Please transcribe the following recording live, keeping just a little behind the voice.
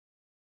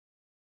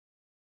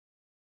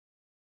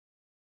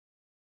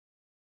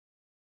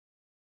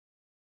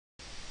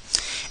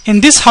In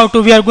this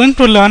how-to, we are going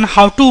to learn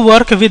how to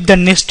work with the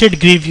nested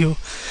grid view.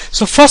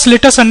 So first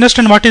let us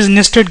understand what is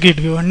nested grid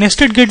view.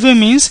 Nested grid view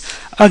means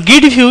a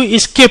grid view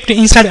is kept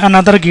inside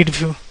another grid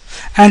view,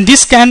 and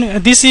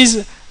this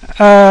is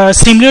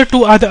similar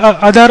to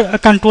other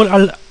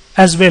control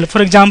as well.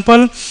 For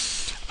example,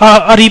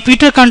 a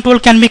repeater control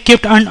can be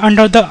kept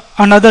under the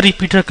another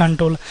repeater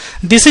control.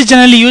 This is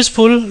generally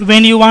useful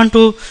when you want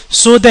to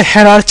show the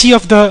hierarchy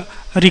of the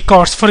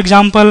records. For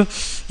example,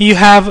 you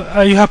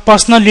have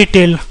personal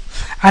detail,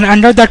 and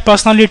under that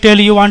personal detail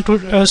you want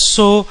to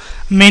show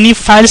many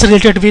files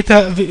related with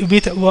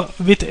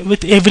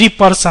every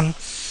person.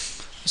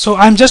 So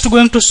I'm just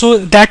going to show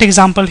that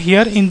example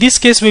here. In this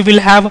case, we will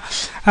have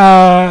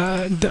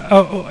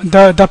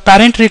the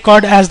parent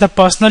record as the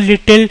personal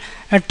detail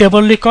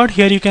table record.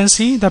 Here you can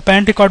see the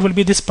parent record will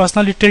be this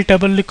personal detail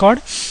table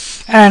record,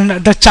 and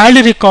the child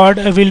record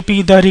will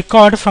be the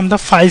record from the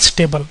files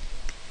table.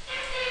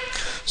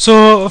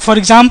 So for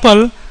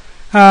example,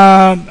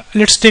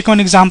 let's take one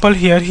example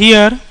here.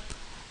 Here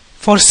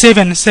for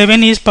 7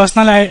 is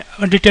personal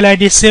detail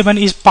ID 7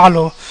 is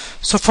Paulo.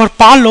 So for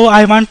Paulo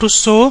I want to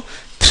show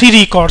 3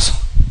 records.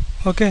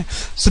 Okay,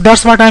 so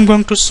that's what I'm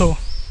going to show.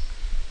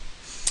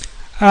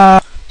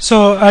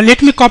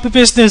 Let me copy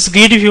paste this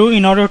grid view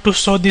in order to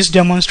show this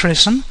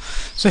demonstration.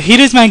 So here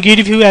is my grid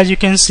view, as you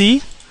can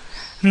see.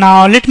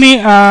 Now let me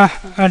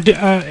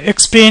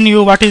explain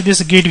you what is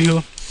this grid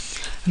view.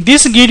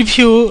 This grid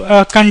view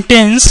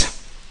contains,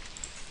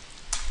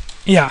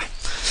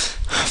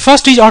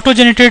 first is auto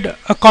generated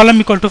a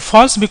column equal to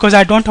false, because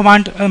I don't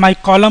want my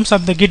columns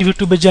of the grid view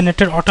to be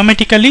generated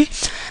automatically,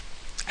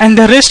 and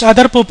the rest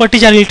other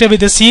properties are related with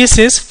the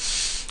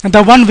CSS.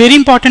 The one very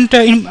important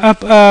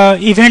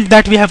event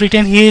that we have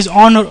written here is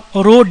on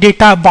row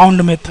data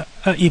bound method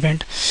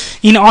event.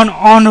 In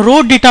on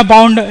row data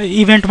bound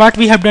event, what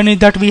we have done is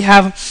that we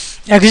have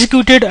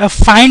executed a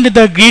find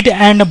the grid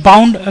and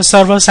bound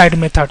server side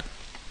method.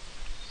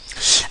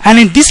 And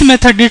in this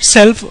method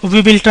itself,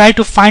 we will try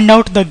to find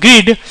out the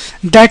grid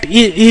that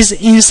is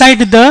inside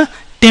the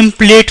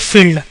template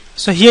field.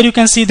 So here you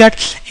can see that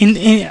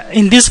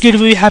in this grid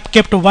we have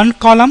kept one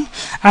column,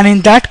 and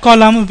in that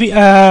column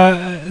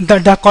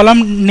the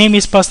column name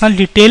is personal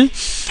detail,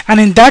 and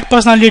in that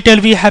personal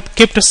detail we have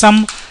kept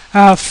some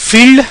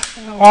field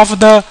of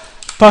the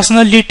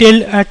personal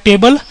detail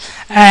table,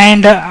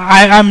 and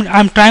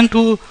I'm trying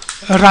to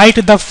write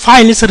the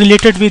files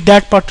related with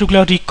that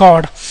particular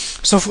record.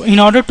 So in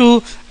order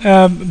to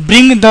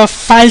bring the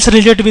files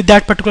related with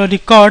that particular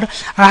record,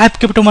 I have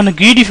kept one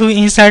grid view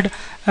inside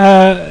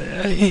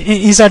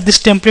this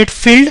template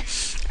field,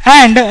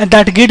 and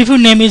that grid view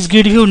name is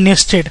grid view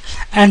nested,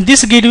 and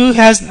this grid view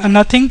has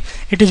nothing.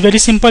 It is very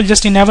simple,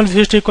 just enable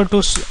width equal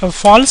to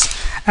false,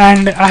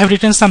 and I have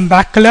written some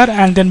back color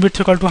and then width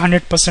equal to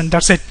 100%.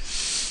 That's it.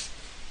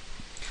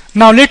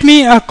 Now let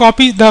me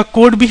copy the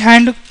code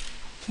behind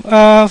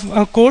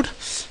code.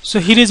 So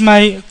here is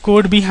my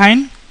code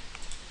behind.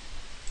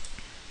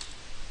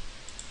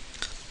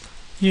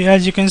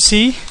 As you can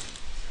see,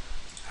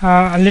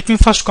 let me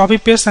first copy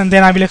paste and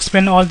then I will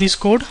explain all this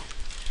code.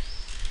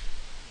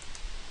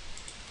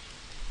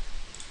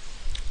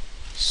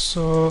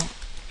 So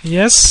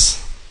yes,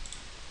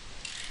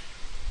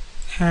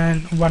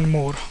 and one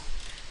more.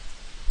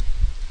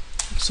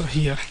 So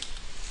here,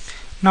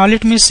 now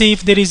let me see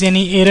if there is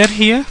any error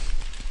here.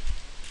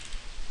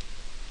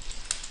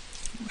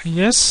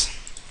 Yes,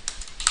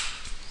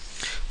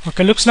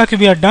 okay, looks like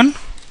we are done.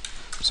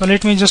 So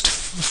let me just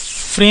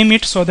frame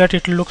it so that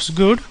it looks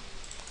good,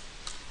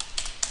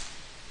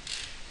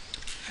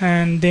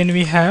 and then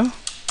we have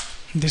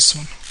this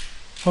one.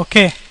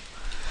 Okay,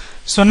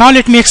 so now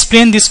let me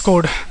explain this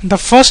code. The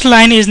first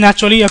line is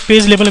naturally a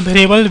page level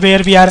variable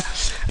where we are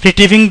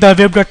retrieving the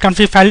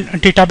web.config file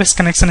database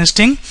connection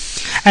string,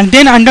 and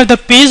then under the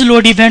page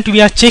load event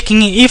we are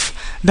checking if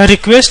the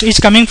request is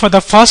coming for the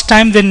first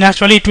time, then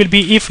naturally it will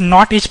be if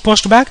not is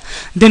post back.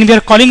 Then we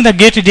are calling the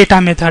get data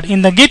method.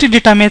 In the get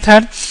data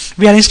method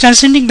we are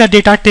instantiating the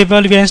data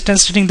table, we are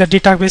instantiating the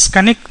database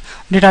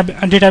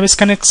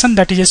connection,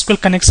 that is SQL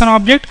connection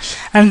object,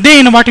 and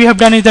then what we have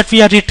done is that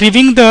we are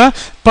retrieving the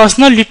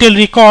personal detail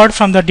record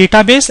from the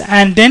database,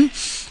 and then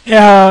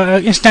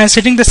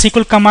instantiating the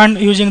SQL command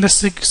using the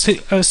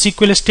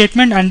SQL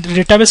statement and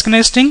database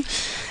connection,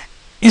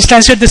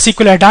 instantiate the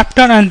SQL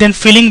adapter, and then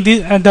filling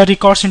the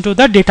records into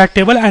the data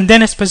table, and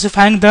then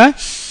specifying the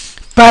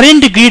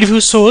parent grid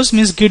view source,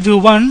 means grid view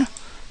 1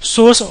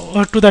 source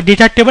to the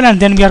data table, and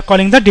then we are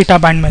calling the data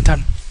bind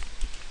method.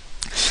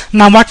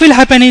 Now what will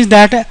happen is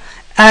that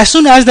as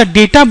soon as the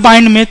data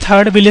bind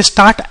method will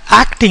start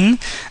acting,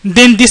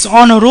 then this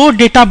on row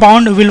data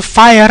bound will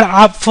fire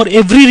up for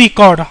every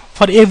record.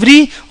 For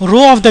every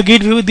row of the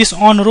grid view, this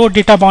on row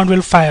data bound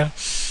will fire.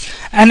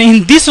 And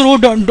in this row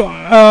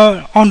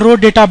on row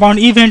data bound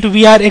event,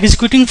 we are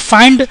executing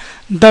find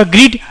the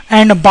grid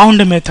and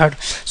bound method.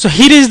 So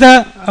here is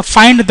the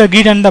find the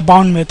grid and the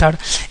bound method.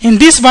 In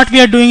this, what we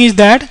are doing is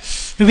that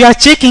we are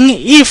checking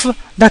if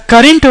the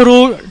current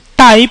row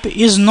type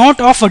is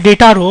not of a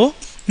data row,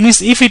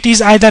 means if it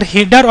is either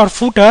header or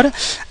footer,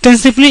 then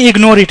simply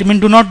ignore it,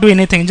 do not do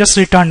anything, just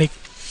return it.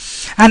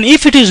 And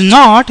if it is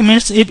not,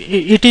 means if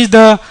it is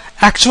the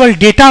actual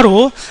data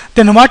row,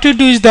 then what you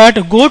do is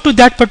that go to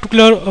that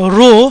particular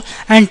row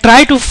and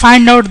try to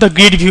find out the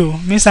grid view.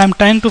 Means I am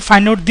trying to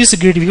find out this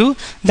grid view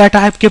that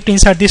I have kept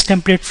inside this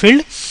template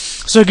field.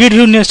 So grid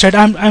view nested,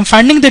 I'm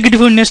finding the grid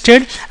view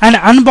nested and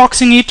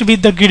unboxing it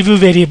with the grid view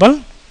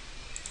variable.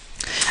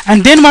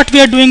 And then what we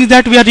are doing is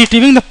that we are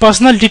retrieving the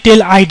personal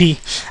detail ID,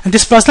 and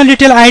this personal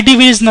detail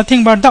ID is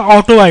nothing but the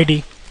auto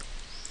ID.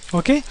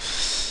 Okay,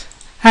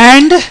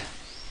 and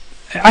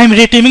I am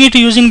retrieving it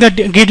using the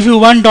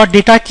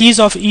GridView1.data keys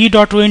of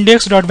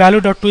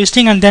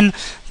e.rowindex.value.toString, and then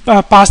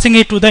passing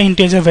it to the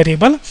integer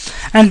variable.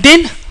 And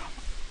then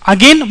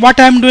again what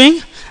I am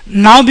doing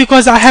now,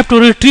 because I have to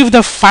retrieve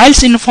the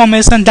files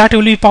information that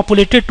will be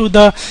populated to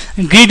the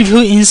grid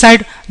view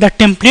inside the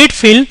template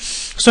field,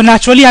 so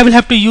naturally I will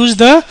have to use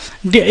the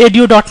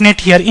edu.net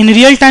here. In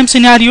real-time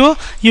scenario,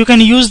 you can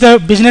use the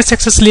business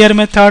access layer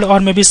method or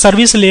maybe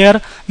service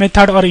layer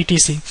method or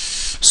etc.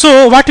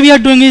 So what we are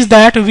doing is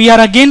that we are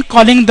again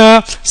calling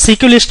the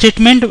SQL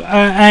statement,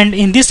 and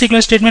in this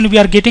SQL statement we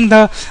are getting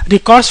the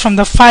records from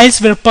the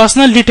files where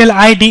personal detail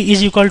ID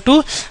is equal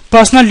to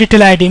personal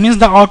detail ID, means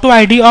the auto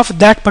ID of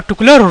that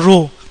particular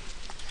row.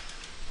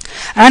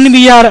 And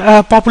we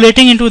are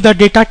populating into the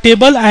data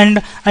table,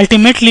 and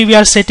ultimately we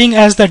are setting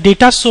as the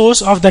data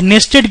source of the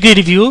nested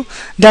grid view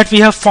that we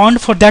have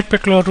found for that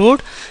particular row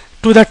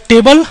to the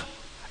table,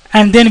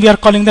 and then we are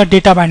calling the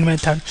data bind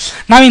method.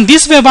 Now in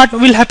this way what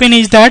will happen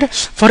is that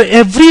for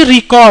every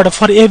record,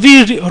 for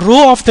every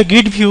row of the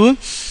grid view,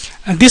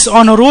 this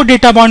on a row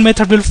data bound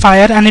method will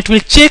fire, and it will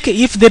check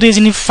if there is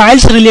any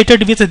files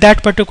related with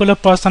that particular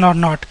person or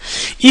not.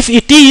 If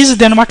it is,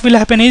 then what will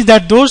happen is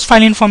that those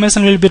file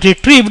information will be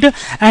retrieved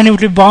and it will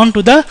be bound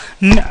to the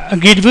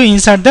grid view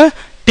inside the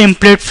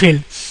template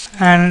field.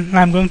 And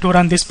I'm going to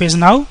run this page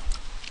now,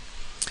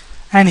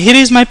 and here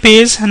is my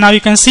page. Now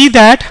you can see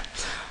that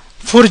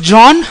for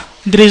John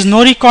there is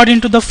no record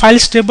into the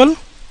files table.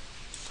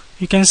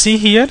 You can see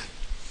here.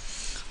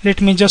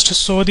 Let me just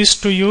show this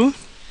to you.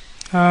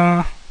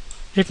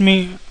 Let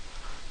me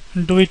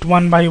do it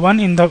one by one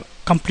in the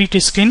complete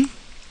screen.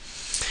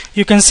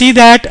 You can see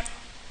that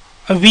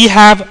we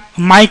have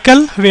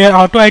Michael where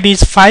auto ID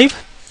is 5,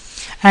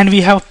 and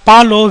we have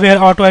Paulo where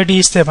auto ID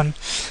is 7.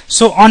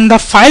 So on the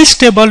files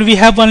table we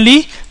have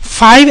only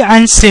 5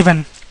 and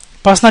 7,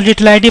 personal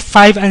detail ID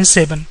 5 and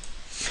 7.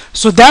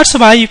 So that's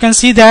why you can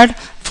see that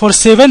for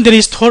 7 there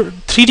is 3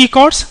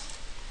 records.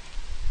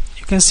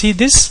 You can see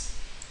this.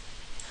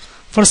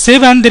 For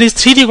 7 there is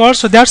 3 records,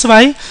 so that's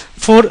why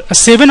for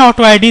 7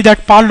 auto ID,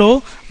 that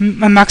Paulo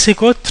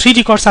Mexico, 3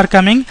 records are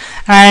coming,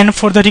 and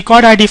for the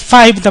record ID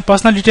 5, the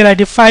personal detail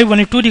ID 5,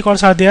 only 2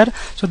 records are there.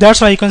 So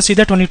that's why you can see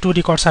that only 2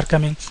 records are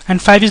coming, and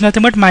 5 is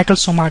nothing but Michael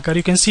Schumacher.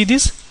 You can see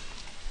this.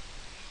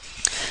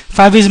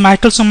 5 is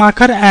Michael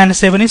Schumacher and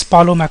 7 is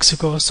Paulo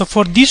Mexico. So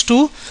for these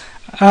two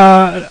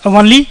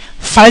only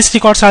files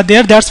records are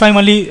there. That's why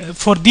only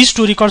for these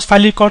 2 records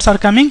file records are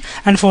coming,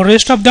 and for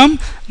rest of them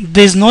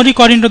there is no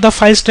record into the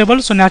files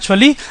table, so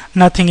naturally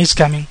nothing is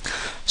coming.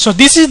 So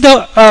this is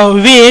the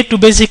way to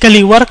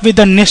basically work with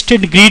the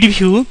nested grid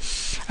view.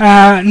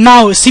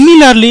 Now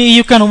similarly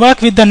you can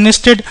work with the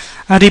nested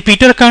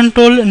repeater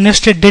control,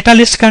 nested data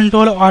list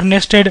control, or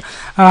nested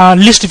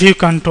list view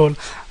control.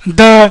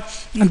 The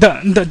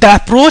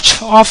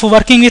approach of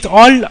working with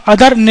all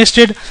other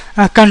nested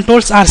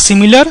controls are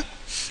similar.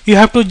 You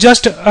have to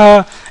just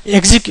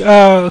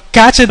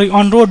catch an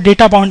on-row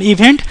data bound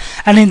event,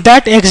 and in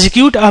that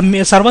execute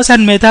a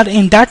server-side method.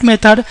 In that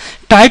method,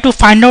 try to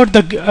find out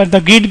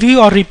the grid view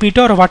or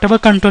repeater or whatever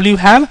control you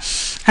have,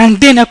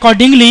 and then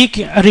accordingly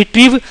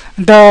retrieve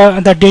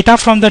the data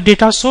from the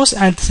data source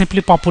and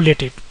simply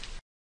populate it.